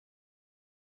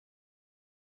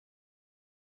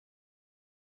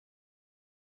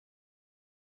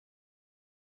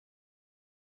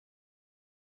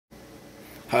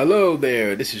Hello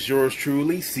there, this is yours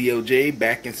truly, CLJ,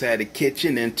 back inside the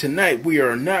kitchen, and tonight we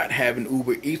are not having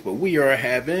Uber Eats, but we are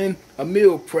having a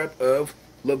meal prep of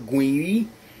linguine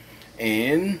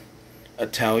and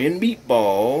Italian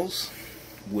meatballs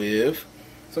with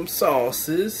some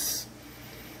sauces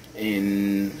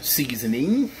and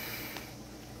seasoning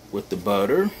with the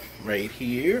butter right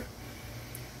here.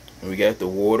 And we got the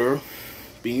water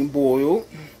being boiled,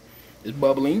 it's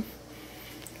bubbling,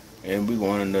 and we're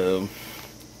going to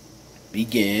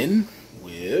begin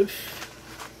with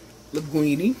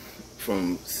linguine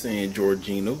from San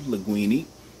Giorgino. Linguine,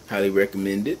 highly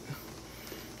recommended.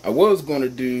 I was going to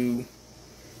do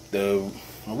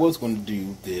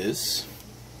this.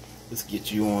 Let's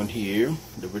get you on here,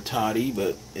 the ricotta,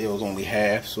 but it was only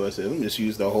half, so I said let me just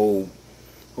use the whole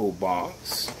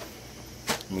box.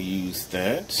 Let me use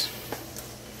that.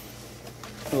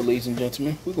 Well, ladies and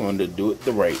gentlemen, we're going to do it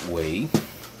the right way.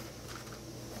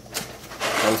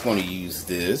 I was going to use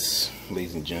this,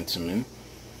 ladies and gentlemen,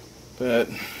 but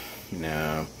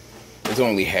no, it's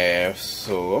only half,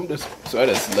 so I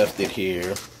just left it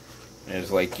here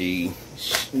as like a,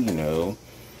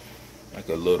 like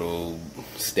a little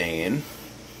stand.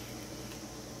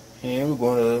 And we're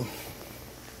going to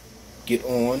get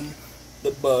on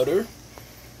the butter.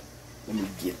 Let me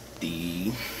get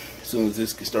as soon as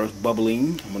this starts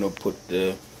bubbling, I'm going to put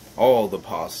all the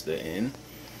pasta in.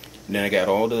 And then I got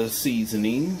all the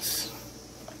seasonings.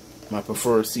 My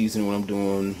preferred seasoning when I'm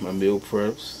doing my meal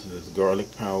preps is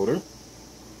garlic powder,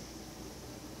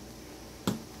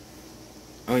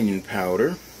 onion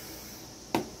powder,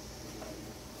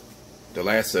 the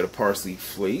last set of parsley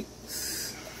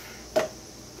flakes,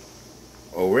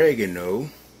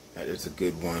 oregano, that is a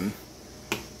good one.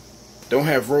 Don't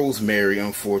have rosemary,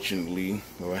 unfortunately,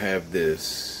 but I have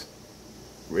this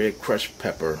red crushed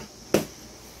pepper.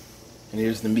 And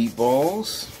here's the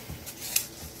meatballs.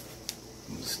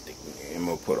 I'm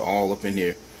going to put all up in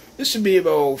here. This should be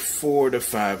about 4 to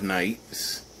 5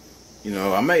 nights. You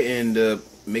know, I might end up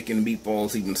making the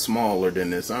meatballs even smaller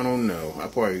than this. I don't know. I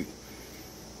don't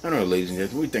know, ladies and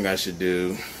gentlemen. What do you think I should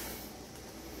do?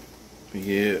 But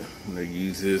yeah, I'm going to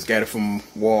use this. Got it from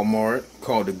Walmart.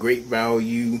 Called the Great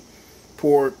Value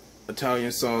Pork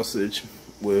Italian Sausage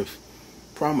with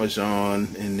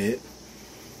Parmesan in it.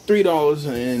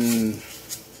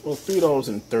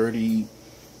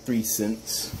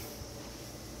 $3.33.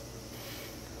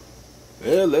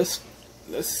 Well, let's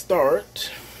start.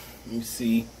 Let me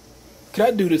see. Can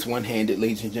I do this one-handed,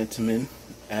 ladies and gentlemen?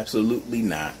 Absolutely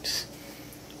not.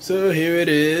 So here it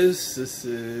is. This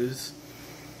is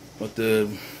what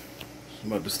I'm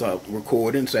about to start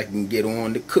recording so I can get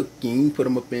on the cooking, put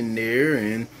them up in there,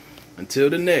 and until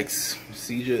the next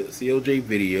CLJ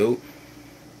video,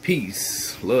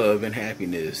 peace, love, and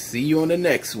happiness. See you on the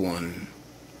next one.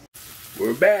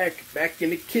 We're back in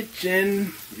the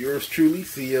kitchen. Yours truly,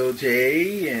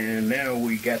 CLJ, and now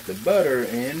we got the butter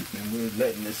in, and we're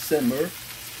letting it simmer.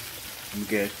 We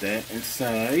got that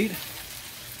inside.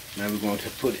 Now we're going to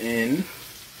put in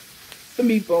the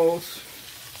meatballs.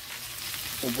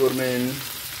 We'll put them in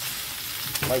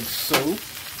like so.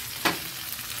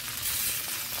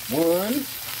 1, 2,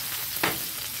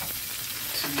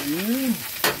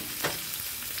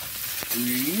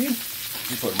 3.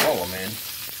 You put them all, man.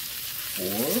 4.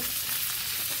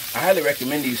 I highly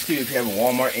recommend these too if you have a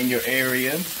Walmart in your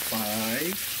area.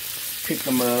 5. Pick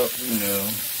them up,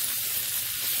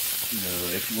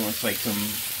 if you want like some,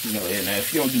 and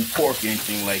if you don't do pork or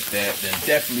anything like that, then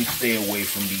definitely stay away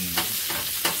from these.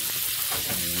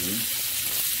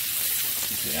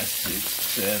 That's 6,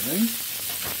 7.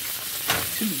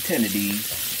 Should be 10 of these.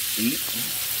 8.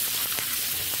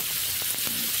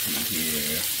 Let's see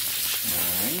here. 9.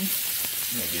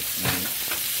 I guess 9.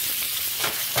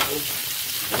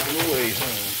 All the way,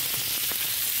 huh?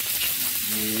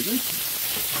 11.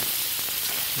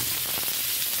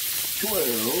 12.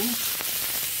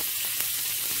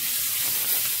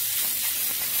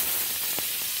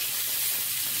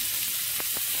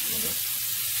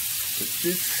 Put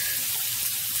this.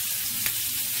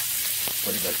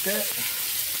 Put it like that.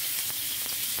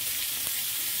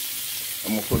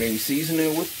 I'm gonna put any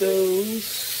seasoning with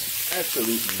those.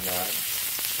 Absolutely not.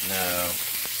 No.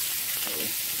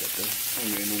 Got the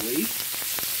onion in the way.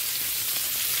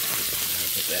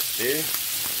 Put that there.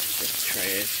 Got the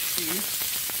trash here.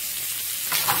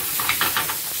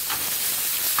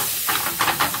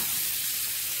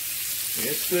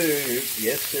 Yes, sir.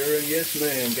 Yes, sir, and yes,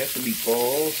 ma'am. Got the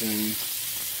meatballs, and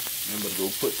I'm gonna go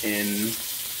put in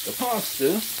the pasta.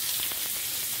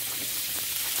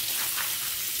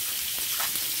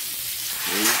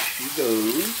 There she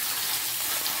goes.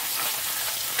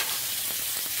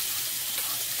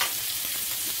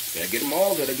 get them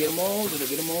all? Did I get them all? Did I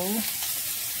get them all?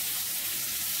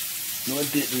 No, I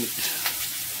didn't. Let's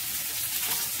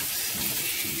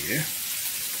see here.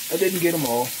 I didn't get them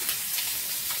all.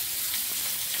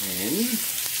 And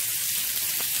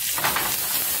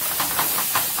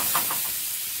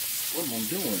what am I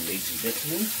doing, ladies and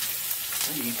gentlemen? I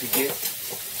need to get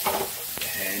the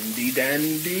handy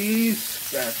dandy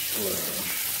spatula.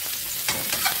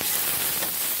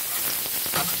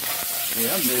 Yeah,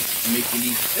 I miss making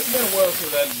these. It's been a while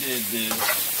since I did this.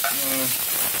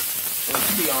 Well,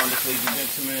 to be honest, ladies and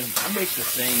gentlemen, I make the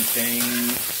same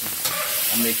things.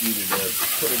 I make either the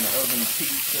put in the oven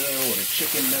pizza or the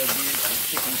chicken nuggets or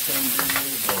chicken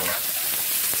tenders, or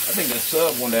I think the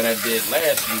sub one that I did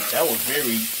last week, that was new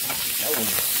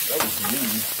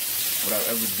without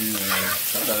ever doing.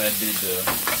 Sometimes I did the,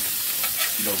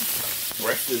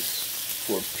 breakfast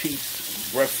for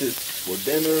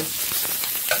dinner.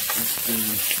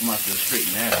 I'm about to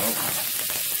straighten that out.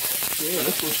 So yeah,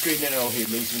 let's go straighten that out here,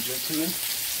 ladies and gentlemen.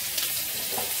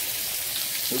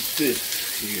 What's this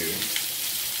here?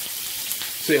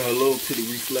 Say hello to the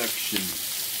reflection.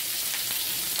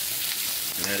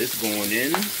 Now this going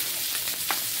in.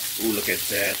 Ooh, look at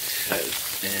that.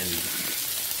 That's in.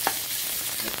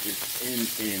 That is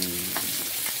in.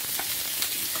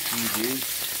 See this?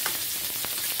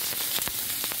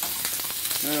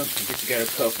 Now, I guess you got a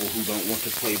couple who don't want to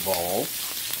play ball.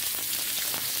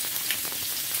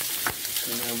 So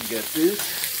now we got this.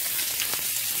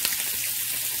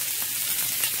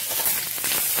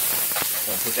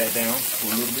 I'll put that down for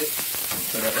a little bit.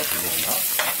 Put that up a little now.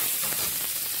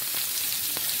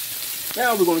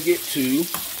 Now we're going to get to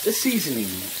the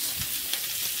seasonings.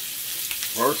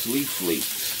 Parsley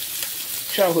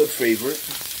flakes. Childhood favorite.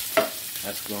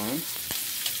 That's gone.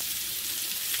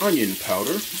 Onion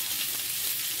powder.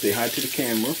 Say hi to the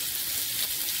camera.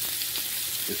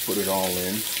 Just put it all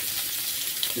in.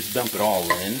 Just dump it all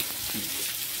in.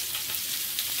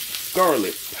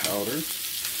 Garlic powder.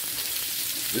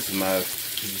 This is my.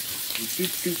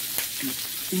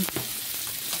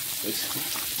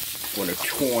 I'm going to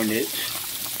torn it.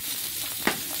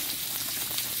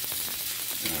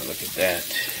 Now look at that.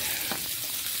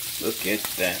 Look at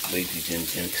that, ladies and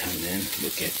gentlemen.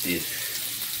 Look at this.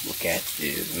 Look at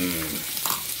this.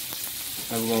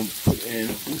 I'm going to put in,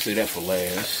 we'll say that for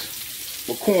last.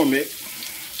 McCormick,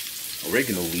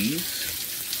 oregano leaves.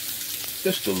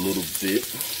 Just a little bit.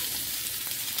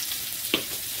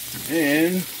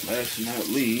 And last but not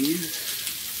least,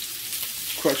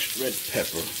 crushed red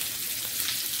pepper.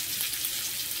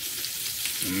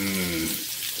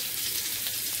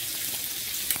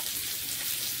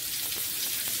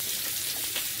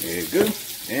 There you go.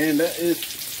 And that is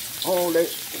all that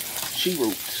she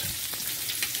wrote.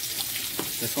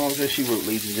 That's all that she wrote,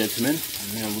 ladies and gentlemen.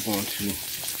 And now we're going to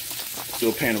do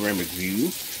a panoramic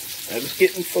view. Now let's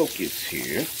get in focus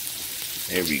here.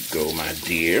 There we go, my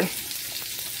dear.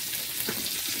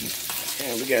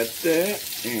 And we got that.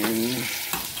 And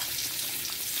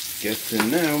guessing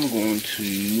now I'm going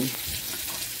to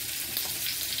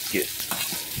get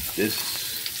this.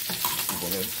 I'm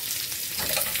going to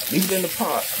leave it in the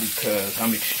pot because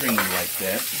I'm extreme like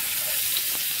that.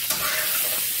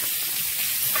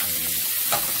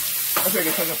 I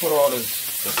figured since I put all the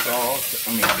sauce,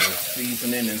 the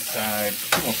seasoning inside,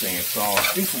 I won't say in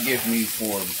sauce. Please forgive me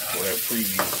for that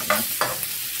previous one.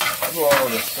 I put all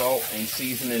the salt and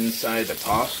seasoning inside the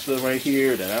pasta right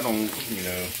here that I don't,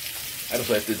 I just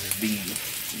let this be,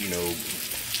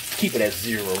 keep it at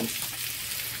 0.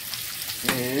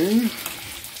 And,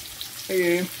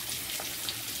 yeah,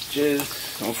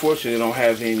 just, unfortunately, I don't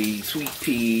have any sweet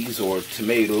peas or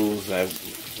tomatoes.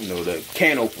 The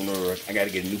can opener, I got to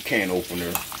get a new can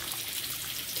opener.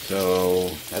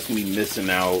 So, that's going to be missing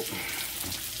out.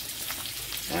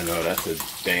 I know, that's a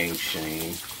dang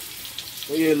shame.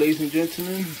 But yeah, ladies and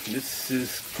gentlemen,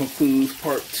 this concludes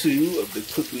part 2 of the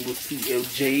Cooking with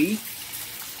CLJ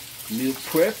Meal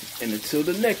Prep. And until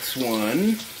the next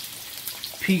one,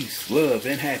 peace, love,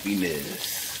 and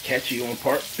happiness. Catch you on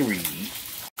part 3.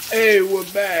 Hey, we're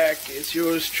back. It's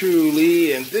yours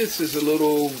truly. And this is a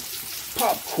little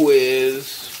pop quiz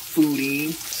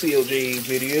foodie CLJ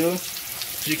video.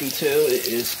 As you can tell, it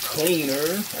is cleaner.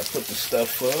 I put the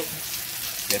stuff up.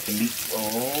 Got the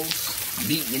meatballs,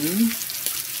 meatin',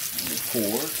 and the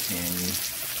pork.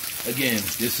 And again,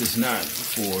 this is not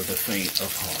for the faint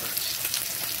of heart.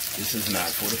 This is not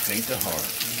for the faint of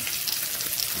heart.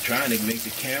 I'm trying to make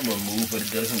the camera move, but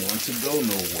it doesn't want to go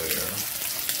nowhere.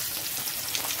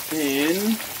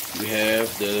 And we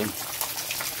have the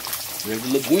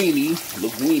Linguine.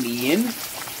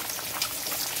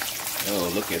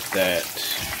 Oh, look at that.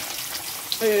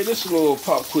 Hey, this is a little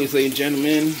pop quiz, ladies and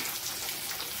gentlemen.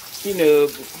 You know,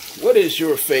 what is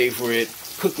your favorite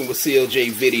cooking with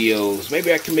CLJ videos?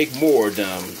 Maybe I can make more of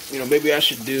them. You know, maybe I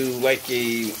should do like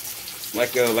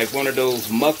one of those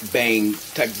mukbang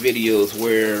type videos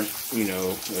where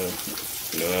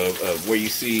where you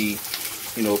see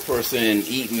a person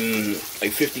eating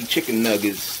like 50 chicken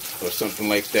nuggets or something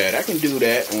like that. I can do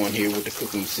that on here with the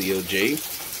cooking with CLJ.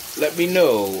 Let me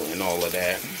know and all of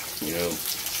that.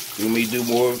 You want me to do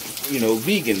more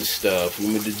vegan stuff? You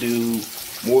want me to do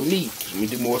more meat? You want me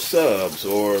to do more subs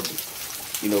or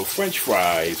French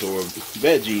fries or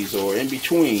veggies or in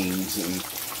betweens? And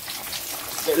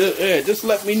just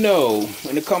let me know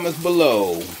in the comments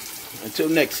below. Until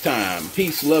next time,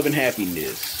 peace, love, and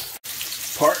happiness.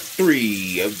 Part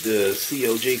 3 of the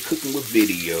CLJ Cooking with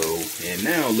video. And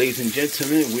now, ladies and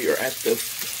gentlemen, we are at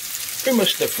pretty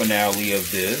much the finale of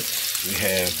this. We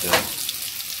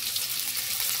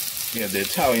have the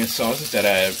Italian sauces that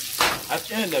I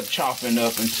end up chopping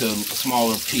up into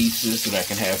smaller pieces so that I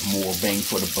can have more bang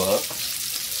for the buck.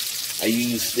 I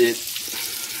used this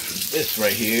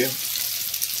right here,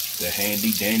 the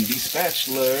handy dandy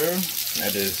spatula. I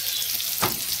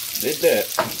just did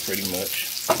that pretty much.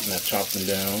 And I chopped them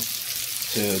down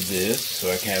to this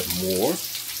so I can have more.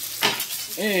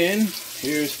 And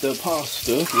here's the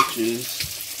pasta, which is,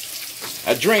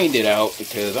 I drained it out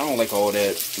because I don't like all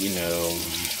that,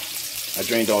 I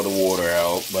drained all the water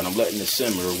out, but I'm letting it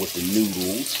simmer with the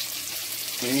noodles.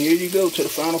 And here you go to the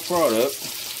final product.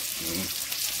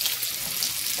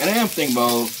 And I am thinking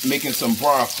about making some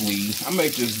broccoli. I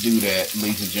might just do that,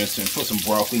 ladies and gentlemen. Put some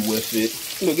broccoli with it.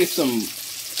 Get some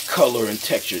color and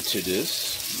texture to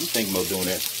this. I'm thinking about doing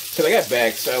that. Because I got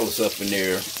bag salads up in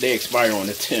there. They expire on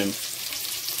the 10th.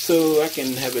 So I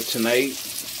can have it tonight,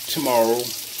 tomorrow,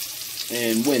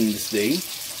 and Wednesday.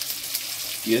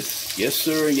 Yes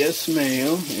sir, yes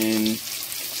ma'am. And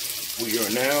we are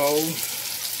now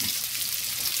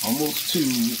almost to,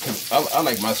 because I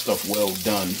like my stuff well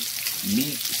done.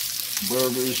 Meat,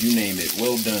 burgers, you name it,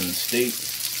 well done. Steak,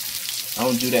 I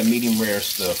don't do that medium rare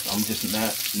stuff. I'm just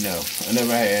not, no. I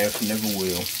never have, never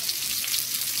will.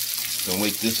 Gonna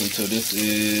wait this until this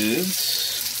is,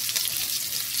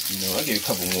 I'll give it a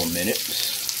couple more minutes.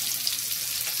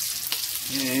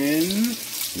 And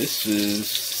this is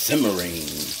simmering.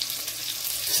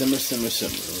 Simmer. I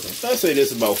say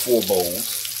this about 4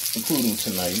 bowls, including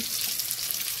tonight.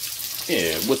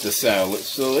 Yeah, with the salad.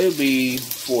 So it'll be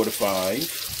 4 to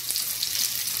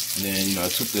 5. And then, I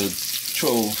took the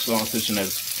 12 sausage and I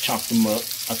chopped them up.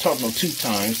 I chopped them 2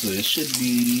 times, so it should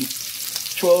be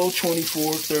 12,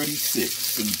 24,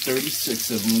 36. And 36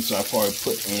 of them, so I probably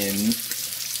put in,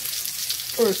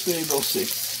 first say about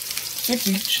 6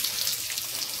 each.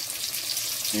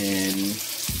 And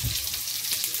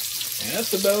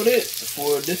that's about it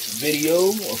for this video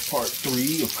of part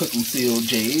 3 of cooking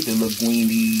CLJ, the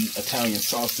Linguine Italian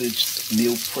sausage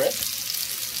meal prep.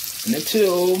 And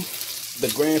until the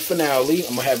grand finale,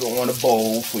 I'm gonna have it on a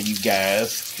bowl for you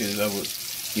guys, because I was,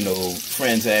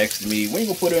 friends asked me, when you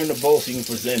gonna put it in a bowl so you can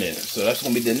present it? So that's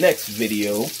gonna be the next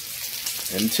video.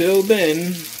 Until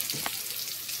then,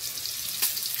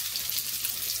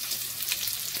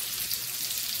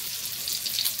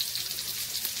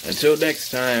 until next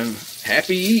time,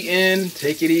 happy eating,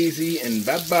 take it easy, and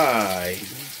bye-bye.